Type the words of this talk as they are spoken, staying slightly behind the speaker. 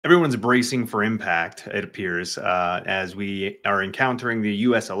Everyone's bracing for impact, it appears, as we are encountering the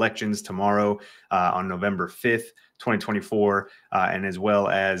U.S. elections tomorrow on November 5th. 2024, and as well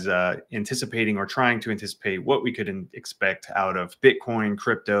as anticipating or trying to anticipate what we could expect out of Bitcoin,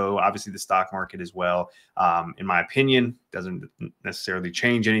 crypto, obviously the stock market as well. In my opinion, doesn't necessarily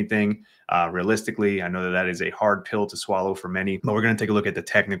change anything realistically. I know that that is a hard pill to swallow for many, but we're going to take a look at the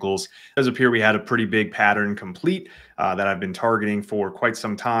technicals. It does appear we had a pretty big pattern complete that I've been targeting for quite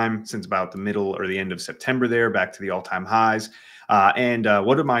some time, since about the middle or the end of September there, back to the all-time highs.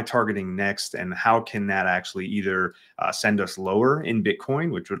 What am I targeting next, and how can that actually either send us lower in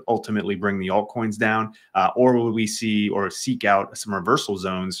Bitcoin, which would ultimately bring the altcoins down, or will we see or seek out some reversal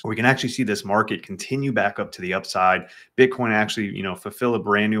zones where we can actually see this market continue back up to the upside, Bitcoin actually, fulfill a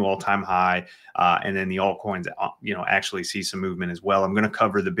brand new all-time high, and then the altcoins, actually see some movement as well. I'm going to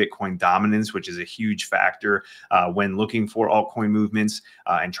cover the Bitcoin dominance, which is a huge factor when looking for altcoin movements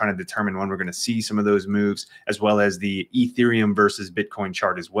and trying to determine when we're going to see some of those moves, as well as the Ethereum versus Bitcoin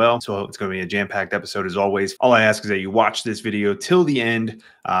chart as well. So it's going to be a jam-packed episode as always. All I ask is that you watch this video till the end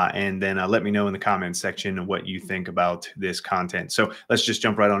and then let me know in the comments section what you think about this content. So let's just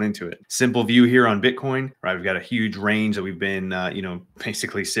jump right on into it. Simple view here on Bitcoin, right? We've got a huge range that we've been,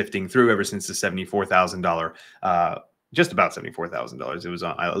 basically sifting through ever since the $74,000 just about $74,000. It was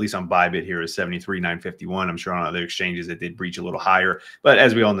on, at least on Bybit here, is 73,951. I'm sure on other exchanges it did breach a little higher, but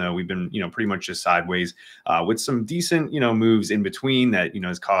as we all know, we've been, pretty much just sideways with some decent, moves in between that,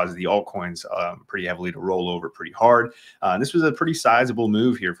 has caused the altcoins pretty heavily to roll over pretty hard. This was a pretty sizable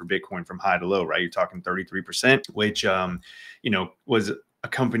move here for Bitcoin from high to low, right? You're talking 33%, which, was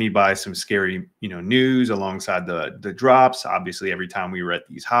accompanied by some scary, news alongside the drops. Obviously, every time we were at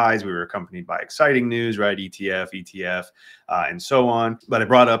these highs, we were accompanied by exciting news, right? ETF, and so on. But I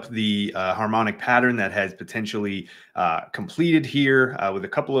brought up the harmonic pattern that has potentially completed here with a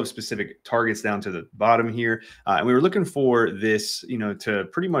couple of specific targets down to the bottom here. And we were looking for this, to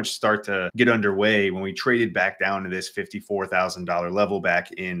pretty much start to get underway when we traded back down to this $54,000 level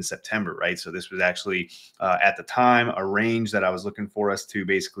back in September, right? So this was actually at the time a range that I was looking for us to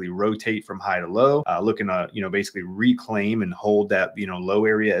basically rotate from high to low, looking to, basically reclaim and hold that, low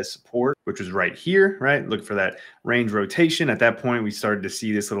area as support, which was right here, right? Look for that range rotation. At that point, we started to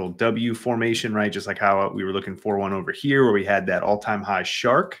see this little W formation, right? Just like how we were looking for one over here where we had that all-time high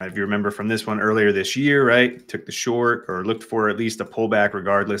shark. If you remember from this one earlier this year, right? Took the short or looked for at least a pullback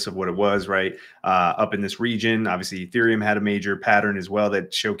regardless of what it was, right? Up in this region. Obviously, Ethereum had a major pattern as well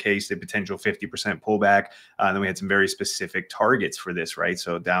that showcased a potential 50% pullback. And then we had some very specific targets for this, right?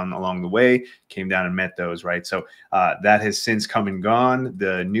 So down along the way, came down and met those, right? So that has since come and gone.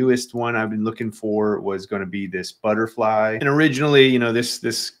 The newest one I've been looking for was going to be this butterfly. And originally,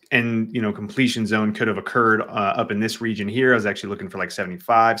 this and completion zone could have occurred up in this region here. I was actually looking for like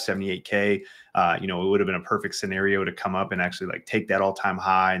 75, 78K. It would have been a perfect scenario to come up and actually like take that all-time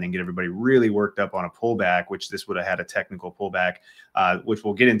high and then get everybody really worked up on a pullback, which this would have had a technical pullback, which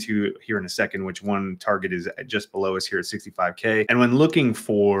we'll get into here in a second, which one target is just below us here at 65K. And when looking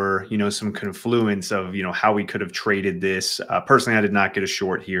for, some confluence of, how we could have traded this, personally, I did not get a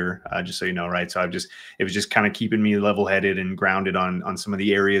short here, just so you know, right? So it was just kind of keeping me level-headed and grounded on some of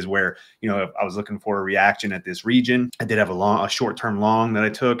the areas where, I was looking for a reaction at this region. I did have a short-term long that I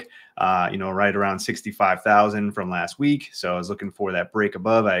took, right around 65,000 from last week. So I was looking for that break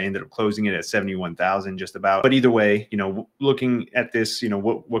above. I ended up closing it at 71,000 just about. But either way, looking at this,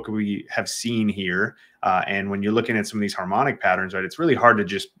 what could we have seen here? And when you're looking at some of these harmonic patterns, right, it's really hard to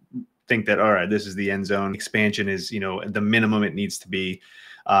just think that, all right, this is the end zone. Expansion is, the minimum it needs to be.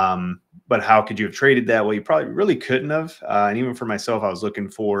 But how could you have traded that? Well, you probably really couldn't have. And even for myself, I was looking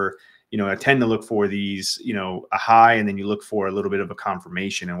for, I tend to look for these, a high, and then you look for a little bit of a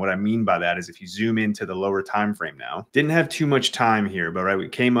confirmation. And what I mean by that is if you zoom into the lower time frame now, didn't have too much time here, but right, we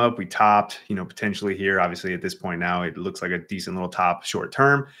came up, we topped, potentially here. Obviously at this point now, it looks like a decent little top short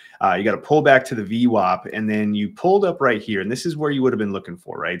term. You got to pull back to the VWAP, and then you pulled up right here. And this is where you would have been looking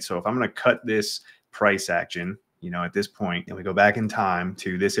for, right? So if I'm going to cut this price action, at this point, and we go back in time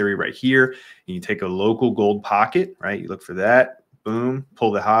to this area right here, and you take a local gold pocket, right? You look for that. Boom,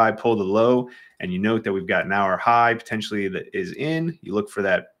 pull the high, pull the low, and you note that we've got now our high potentially that is in. You look for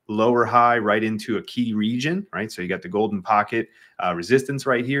that lower high right into a key region, right? So you got the golden pocket resistance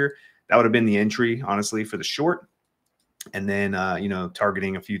right here. That would have been the entry, honestly, for the short. And then,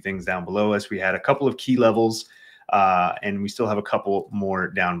 targeting a few things down below us. We had a couple of key levels And we still have a couple more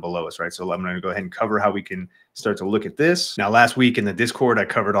down below us, right? So I'm going to go ahead and cover how we can start to look at this. Now, last week in the Discord, I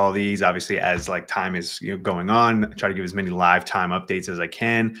covered all these, obviously, as like time is going on. I try to give as many live time updates as I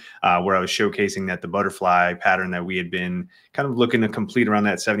can, where I was showcasing that the butterfly pattern that we had been kind of looking to complete around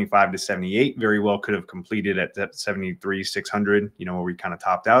that 75 to 78 very well could have completed at that 73, 600, where we kind of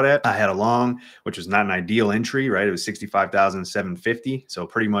topped out at. I had a long, which was not an ideal entry, right? It was 65,750. So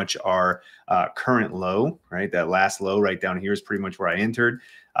pretty much our current low, right? That last low right down here is pretty much where I entered.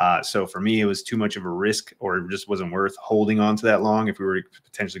 So for me, it was too much of a risk, or it just wasn't worth holding on to that long. If we were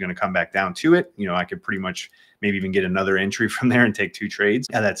potentially going to come back down to it, I could pretty much maybe even get another entry from there and take 2 trades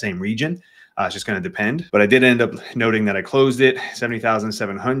at that same region. It's just going to depend. But I did end up noting that I closed it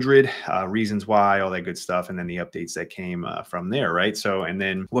 70,700, reasons why, all that good stuff. And then the updates that came from there, right? So, and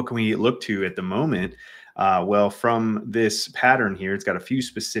then what can we look to at the moment? Well, from this pattern here, it's got a few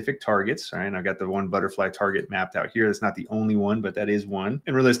specific targets, right? And I've got the one butterfly target mapped out here. That's not the only one, but that is one.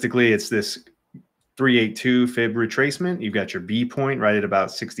 And realistically, it's this 382 fib retracement. You've got your B point right at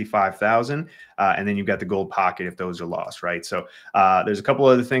about 65,000. And then you've got the gold pocket if those are lost, right? So there's a couple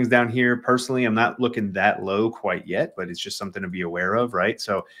other things down here. Personally, I'm not looking that low quite yet, but it's just something to be aware of, right?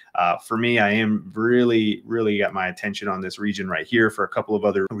 So for me, I am really got my attention on this region right here for a couple of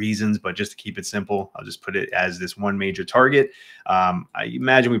other reasons, but just to keep it simple, I'll just put it as this one major target. I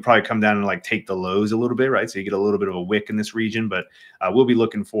imagine we probably come down and like take the lows a little bit, right? So you get a little bit of a wick in this region, but we'll be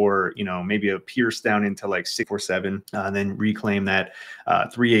looking for, maybe a pierce down into like 647, and then reclaim that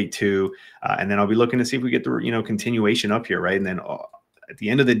 382. And then I'll be looking to see if we get the, continuation up here, right? And then at the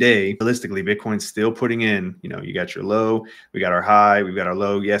end of the day, realistically, Bitcoin's still putting in, you got your low, we got our high, we've got our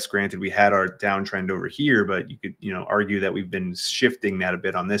low. Yes, granted, we had our downtrend over here, but you could, argue that we've been shifting that a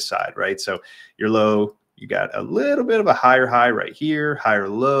bit on this side, right? So your low, you got a little bit of a higher high right here, higher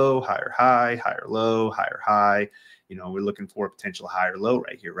low, higher high, higher low, higher high. We're looking for a potential higher low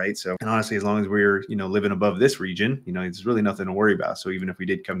right here, right? So, and honestly, as long as we're, living above this region, there's really nothing to worry about. So even if we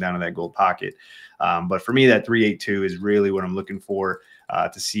did come down to that gold pocket, but for me, that 382 is really what I'm looking for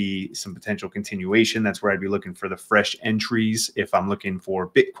to see some potential continuation. That's where I'd be looking for the fresh entries. If I'm looking for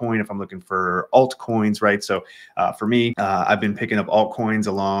Bitcoin, if I'm looking for altcoins, right? So for me, I've been picking up altcoins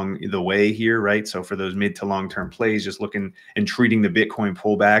along the way here, right? So for those mid to long-term plays, just looking and treating the Bitcoin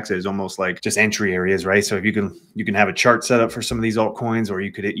pullbacks as almost like just entry areas, right? So if you can have a chart set up for some of these altcoins, or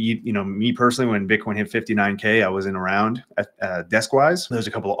you could eat, me personally, when Bitcoin hit 59K, I wasn't around desk-wise. There's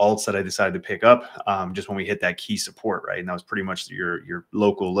a couple of alts that I decided to pick up just when we hit that key support, right? And that was pretty much your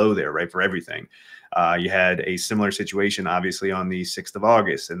local low there, right? For everything. You had a similar situation, obviously, on the 6th of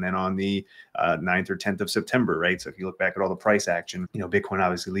August, and then on the 9th or 10th of September, right? So if you look back at all the price action, Bitcoin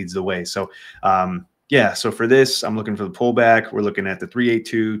obviously leads the way. So yeah, so for this, I'm looking for the pullback. We're looking at the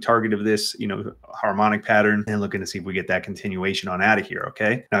 382 target of this, harmonic pattern, and looking to see if we get that continuation on out of here,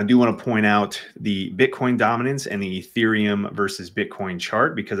 okay? Now, I do want to point out the Bitcoin dominance and the Ethereum versus Bitcoin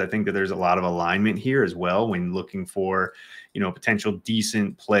chart, because I think that there's a lot of alignment here as well when looking for, potential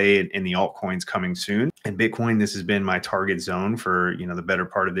decent play in the altcoins coming soon. And Bitcoin, this has been my target zone for, the better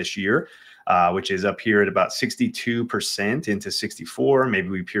part of this year. Which is up here at about 62% into 64. Maybe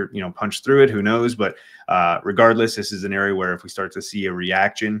we punch through it, who knows? But regardless, this is an area where if we start to see a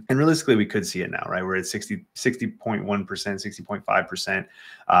reaction, and realistically, we could see it now, right? We're at 60.1%, 60.5%.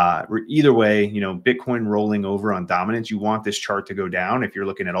 Either way, Bitcoin rolling over on dominance, you want this chart to go down if you're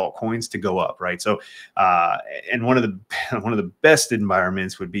looking at altcoins to go up, right? So, and one of the best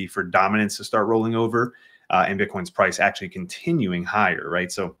environments would be for dominance to start rolling over. And Bitcoin's price actually continuing higher, right?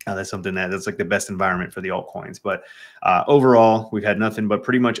 So that's something that's like the best environment for the altcoins. But overall, we've had nothing but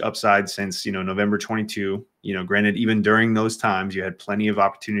pretty much upside since, November 22. Granted, even during those times, you had plenty of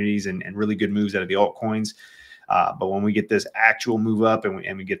opportunities and really good moves out of the altcoins. But when we get this actual move up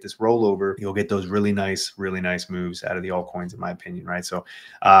and we get this rollover, you'll get those really nice moves out of the altcoins, in my opinion, right? So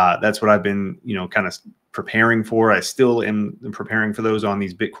that's what I've been, kind of preparing for. I still am preparing for those on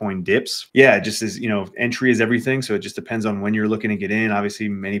these Bitcoin dips. Yeah, just as, entry is everything. So it just depends on when you're looking to get in. Obviously,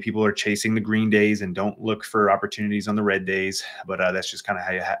 many people are chasing the green days and don't look for opportunities on the red days, but that's just kind of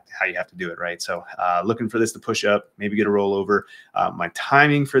how you have to do it, right? So looking for this to push up, maybe get a rollover. My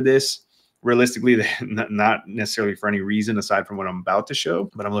timing for this, realistically, not necessarily for any reason aside from what I'm about to show,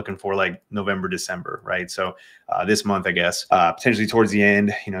 but I'm looking for like November, December, right? So this month, I guess, potentially towards the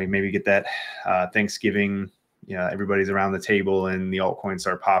end, you maybe get that Thanksgiving, everybody's around the table and the altcoins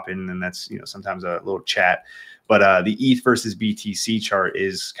start popping, and that's, sometimes a little chat. But the ETH versus BTC chart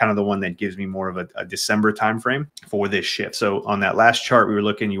is kind of the one that gives me more of a December timeframe for this shift. So on that last chart, we were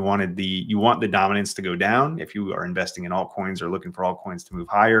looking, you want the dominance to go down if you are investing in altcoins or looking for altcoins to move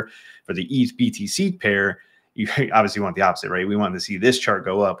higher. For the ETH BTC pair, you obviously want the opposite, right? We want to see this chart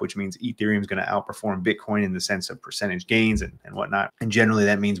go up, which means Ethereum is going to outperform Bitcoin in the sense of percentage gains and whatnot. And generally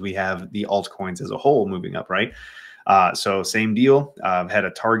that means we have the altcoins as a whole moving up, right? So same deal. Had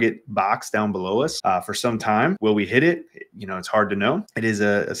a target box down below us for some time. Will we hit it? You know, it's hard to know. It is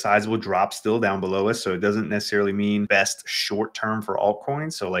a sizable drop still down below us. So it doesn't necessarily mean best short term for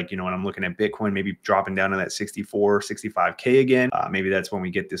altcoins. So like, you know, when I'm looking at Bitcoin, maybe dropping down to that 64, 65K again, maybe that's when we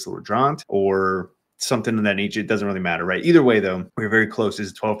get this little jaunt or something of that nature. It doesn't really matter, right? Either way, though, we're very close.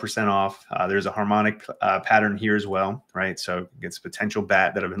 It's 12% off. There's a harmonic pattern here as well, right? So it's potential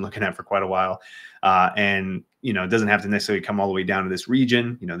bat that I've been looking at for quite a while. And, you know, it doesn't have to necessarily come all the way down to this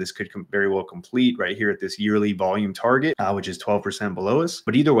region. You know, this could very well complete right here at this yearly volume target, which is 12% below us.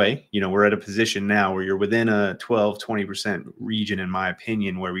 But either way, you know, we're at a position now where you're within a 12, 20% region, in my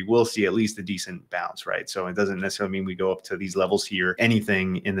opinion, where we will see at least a decent bounce, right? So it doesn't necessarily mean we go up to these levels here.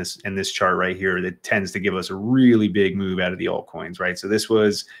 Anything in this chart right here that tends to give us a really big move out of the altcoins, right? So this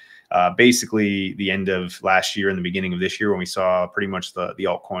was basically the end of last year and the beginning of this year when we saw pretty much the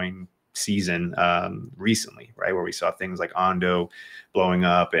altcoin season recently, right, where we saw things like Ondo blowing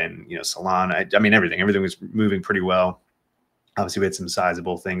up and, you know, Solana. I mean, everything was moving pretty well. Obviously we had some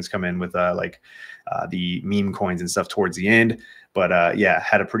sizable things come in with the meme coins and stuff towards the end, but yeah,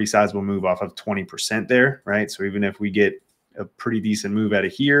 had a pretty sizable move off of 20% there, right? So even if we get a pretty decent move out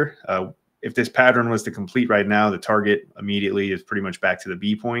of here, if this pattern was to complete right now, the target immediately is pretty much back to the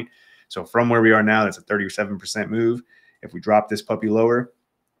B point. So from where we are now, that's a 37% move. If we drop this puppy lower,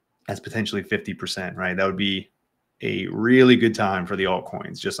 that's potentially 50%, right? That would be a really good time for the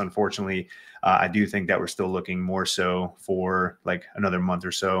altcoins. Just unfortunately, I do think that we're still looking more so for like another month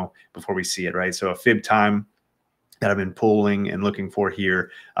or so before we see it, right? So a fib time that I've been pulling and looking for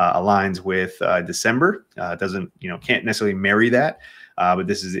here aligns with December. Doesn't, you know, can't necessarily marry that. But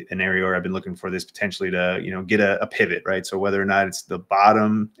this is an area where I've been looking for this potentially to, you know, get a pivot, right? So whether or not it's the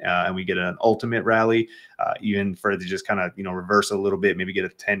bottom and we get an ultimate rally, even for it to just kind of, you know, reverse a little bit, maybe get a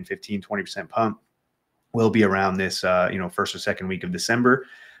 10, 15, 20% pump, will be around this, you know, first or second week of December.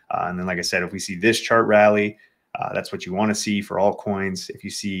 And then, like I said, if we see this chart rally, that's what you want to see for altcoins. If you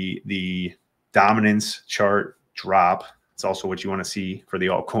see the dominance chart drop, it's also what you want to see for the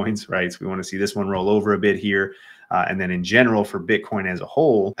altcoins, right? So we want to see this one roll over a bit here. And then in general for Bitcoin as a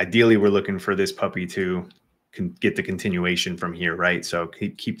whole, ideally, we're looking for this puppy to get the continuation from here, right? So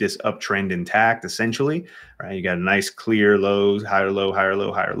keep this uptrend intact, essentially, right? You got a nice clear lows, higher low, higher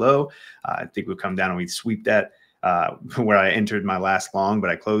low, higher low. I think we'll come down and we sweep that where I entered my last long, but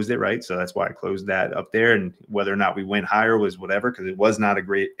I closed it, right? So that's why I closed that up there. And whether or not we went higher was whatever, because it was not a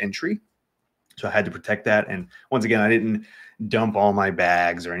great entry. So I had to protect that. And once again, I didn't dump all my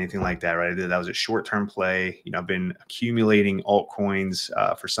bags or anything like that, right? That was a short-term play. You know, I've been accumulating altcoins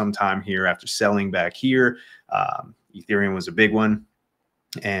for some time here after selling back here. Ethereum was a big one.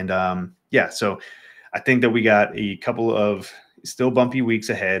 And yeah, so I think that we got a couple of still bumpy weeks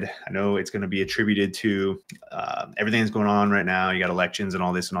ahead. I know it's going to be attributed to everything that's going on right now. You got elections and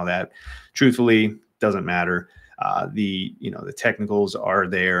all this and all that. Truthfully, doesn't matter. The technicals are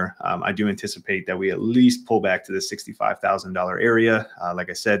there. I do anticipate that we at least pull back to the $65,000 area.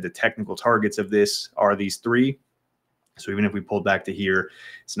 Like I said, the technical targets of this are these three. So even if we pulled back to here,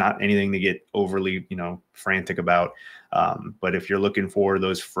 it's not anything to get overly, frantic about. But if you're looking for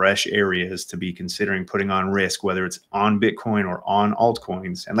those fresh areas to be considering putting on risk, whether it's on Bitcoin or on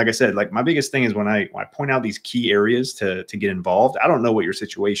altcoins, and like I said, like my biggest thing is when I point out these key areas to get involved, I don't know what your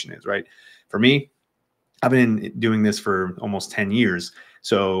situation is, right? For me, I've been doing this for almost 10 years.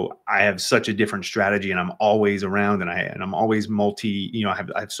 So I have such a different strategy and I'm always around and I'm always I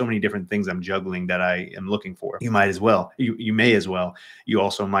have so many different things I'm juggling that I am looking for. You might as well, you may as well. You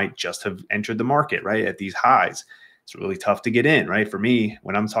also might just have entered the market, right? At these highs. It's really tough to get in, right? For me,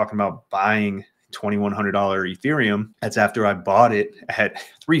 when I'm talking about buying $2,100 Ethereum, that's after I bought it at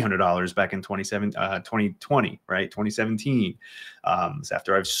 $300 back in 2020, right? 2017. It's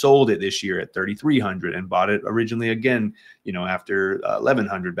after I've sold it this year at 3,300 and bought it originally again, after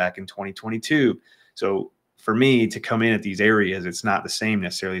 1,100 back in 2022. So for me to come in at these areas, it's not the same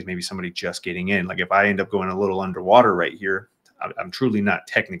necessarily as maybe somebody just getting in. Like if I end up going a little underwater right here, I'm truly not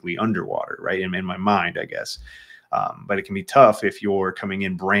technically underwater, right? In my mind, I guess. But it can be tough if you're coming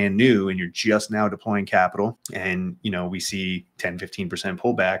in brand new and you're just now deploying capital and, we see 10, 15%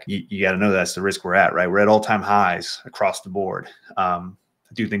 pullback. You got to know that's the risk we're at, right? We're at all-time highs across the board.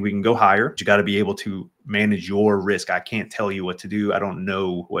 I do think we can go higher, but you got to be able to manage your risk. I can't tell you what to do. I don't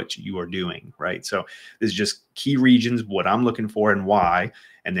know what you are doing, right? So this is just key regions, what I'm looking for and why.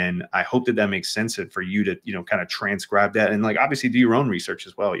 And then I hope that that makes sense for you to, kind of transcribe that and like obviously do your own research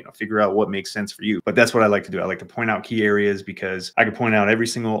as well, figure out what makes sense for you. But that's what I like to do. I like to point out key areas because I could point out every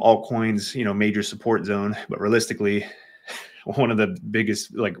single altcoin's, major support zone, but realistically, one of the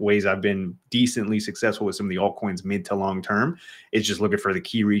biggest ways I've been decently successful with some of the altcoins mid to long term is just looking for the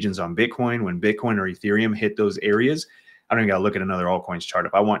key regions on Bitcoin. When Bitcoin or Ethereum hit those areas, I don't even got to look at another altcoins chart.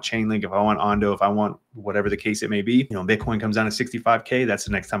 If I want Chainlink, if I want Ondo, if I want whatever the case it may be, Bitcoin comes down to 65K, that's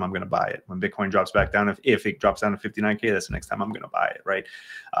the next time I'm going to buy it. When Bitcoin drops back down, if it drops down to 59K, that's the next time I'm going to buy it, right?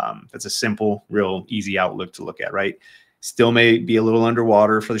 That's a simple, real easy outlook to look at, right? Still may be a little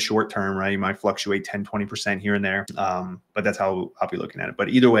underwater for the short term, right? You might fluctuate 10, 20% here and there. But that's how I'll be looking at it. But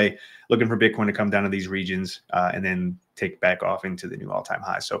either way, looking for Bitcoin to come down to these regions and then take back off into the new all-time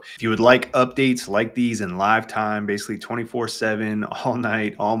high. So if you would like updates like these in live time, basically 24/7, all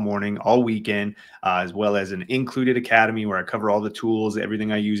night, all morning, all weekend, as well as an included academy where I cover all the tools,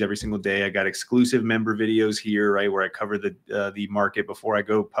 everything I use every single day. I got exclusive member videos here, right, where I cover the market before I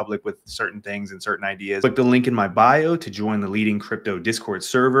go public with certain things and certain ideas. Click the link in my bio to join the leading crypto Discord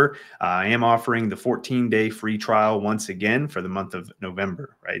server. I am offering the 14-day free trial once again for the month of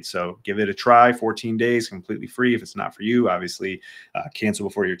November, right? So give it a try, 14 days, completely free. If it's not for you, obviously cancel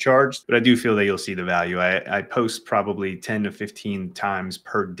before you're charged. But I do feel that you'll see the value. I post probably 10 to 15 times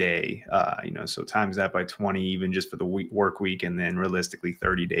per day, so times that by 20, even just for the work week, and then realistically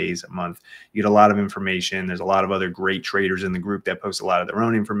 30 days a month. You get a lot of information. There's a lot of other great traders in the group that post a lot of their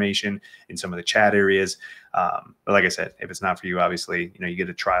own information in some of the chat areas. But like I said, if it's not for you, obviously, you get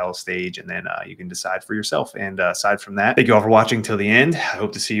a trial stage and then you can decide for yourself. And aside from that, thank you all for watching till the end. I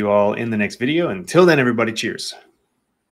hope to see you all in the next video. Until then, everybody, cheers.